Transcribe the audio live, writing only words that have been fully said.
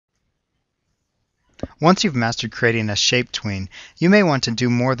Once you've mastered creating a shape tween, you may want to do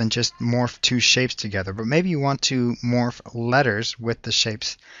more than just morph two shapes together, but maybe you want to morph letters with the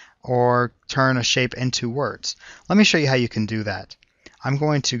shapes or turn a shape into words. Let me show you how you can do that. I'm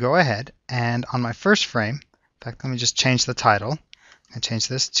going to go ahead and on my first frame, in fact, let me just change the title. I'm going to change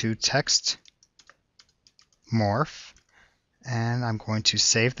this to text morph, and I'm going to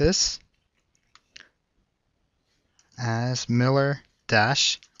save this as Miller-text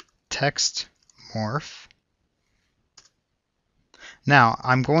morph. Now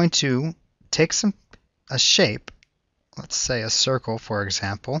I'm going to take a shape, let's say a circle for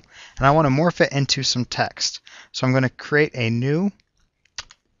example, and I want to morph it into some text. So I'm going to create a new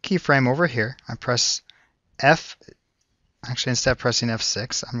keyframe over here. I press F, actually instead of pressing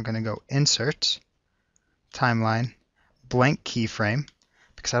F6, I'm going to go Insert, Timeline, Blank Keyframe,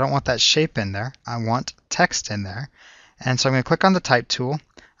 because I don't want that shape in there. I want text in there. And so I'm going to click on the Type tool.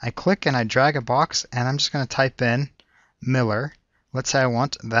 I click and I drag a box, and I'm just going to type in Miller. Let's say I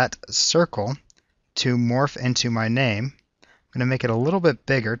want that circle to morph into my name. I'm going to make it a little bit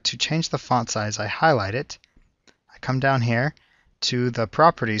bigger. To change the font size, I highlight it. I come down here to the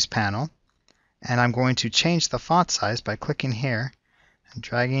Properties panel, and I'm going to change the font size by clicking here and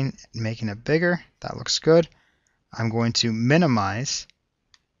dragging and making it bigger. That looks good. I'm going to minimize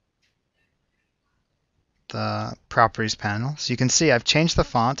the Properties panel. So you can see I've changed the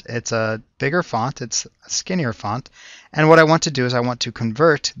font. It's a bigger font. It's a skinnier font. And what I want to do is I want to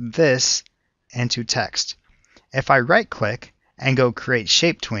convert this into text. If I right-click and go Create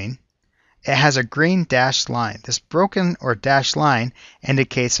Shape Tween, it has a green dashed line. This broken or dashed line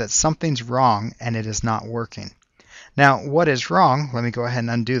indicates that something's wrong and it is not working. Now, what is wrong, let me go ahead and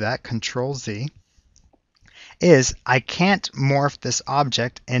undo that, Control Z, is I can't morph this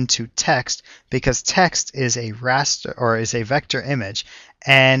object into text because text is a raster or is a vector image,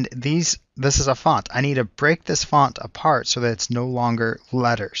 and this is a font. I need to break this font apart so that it's no longer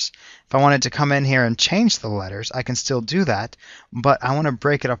letters. If I wanted to come in here and change the letters, I can still do that, but I want to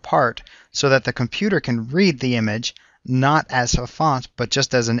break it apart so that the computer can read the image not as a font but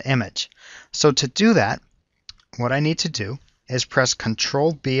just as an image. So to do that, what I need to do is press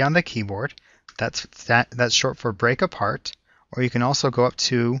Control B on the keyboard. That's short for break apart, or you can also go up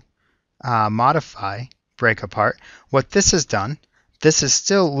to modify break apart. What this has done, this has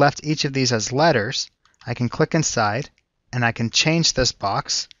still left each of these as letters. I can click inside and I can change this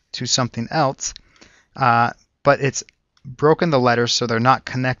box to something else, but it's broken the letters so they're not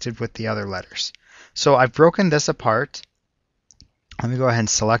connected with the other letters. So I've broken this apart. Let me go ahead and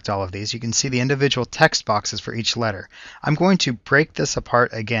select all of these. You can see the individual text boxes for each letter. I'm going to break this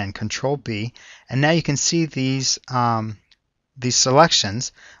apart again, Control B, and now you can see these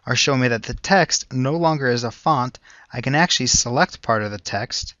selections are showing me that the text no longer is a font. I can actually select part of the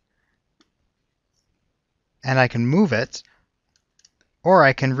text and I can move it, or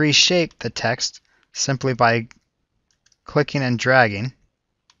I can reshape the text simply by clicking and dragging.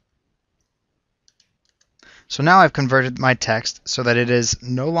 So now I've converted my text so that it is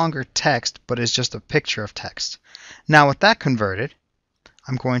no longer text, but is just a picture of text. Now with that converted,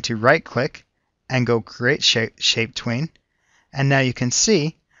 I'm going to right click and go Create Shape Tween. And now you can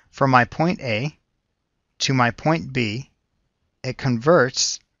see from my point A to my point B, it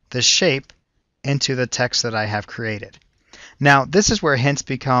converts the shape into the text that I have created. Now this is where hints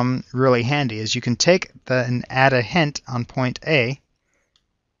become really handy, is you can take and add a hint on point A,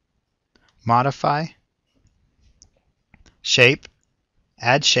 modify, shape,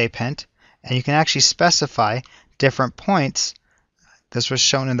 add shape hint, and you can actually specify different points. This was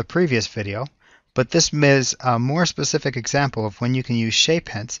shown in the previous video, but this is a more specific example of when you can use shape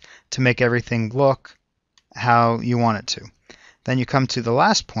hints to make everything look how you want it to. Then you come to the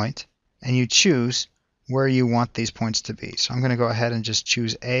last point and you choose where you want these points to be. So I'm going to go ahead and just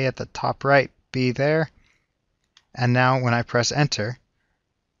choose A at the top right, B there, and now when I press enter,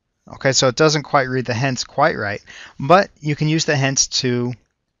 okay, so it doesn't quite read the hints quite right, but you can use the hints to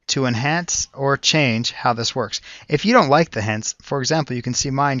enhance or change how this works. If you don't like the hints, for example, you can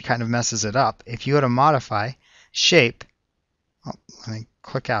see mine kind of messes it up. If you go to modify, shape, let me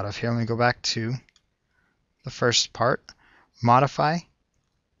click out of here. Let me go back to the first part. Modify,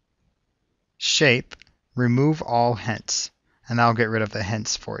 shape, remove all hints, and that'll get rid of the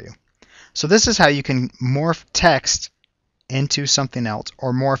hints for you. So this is how you can morph text into something else,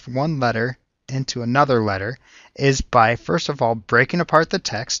 or morph one letter into another letter, is by first of all breaking apart the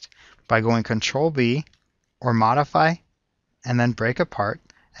text by going Control B or modify and then break apart,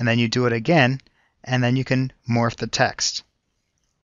 and then you do it again and then you can morph the text.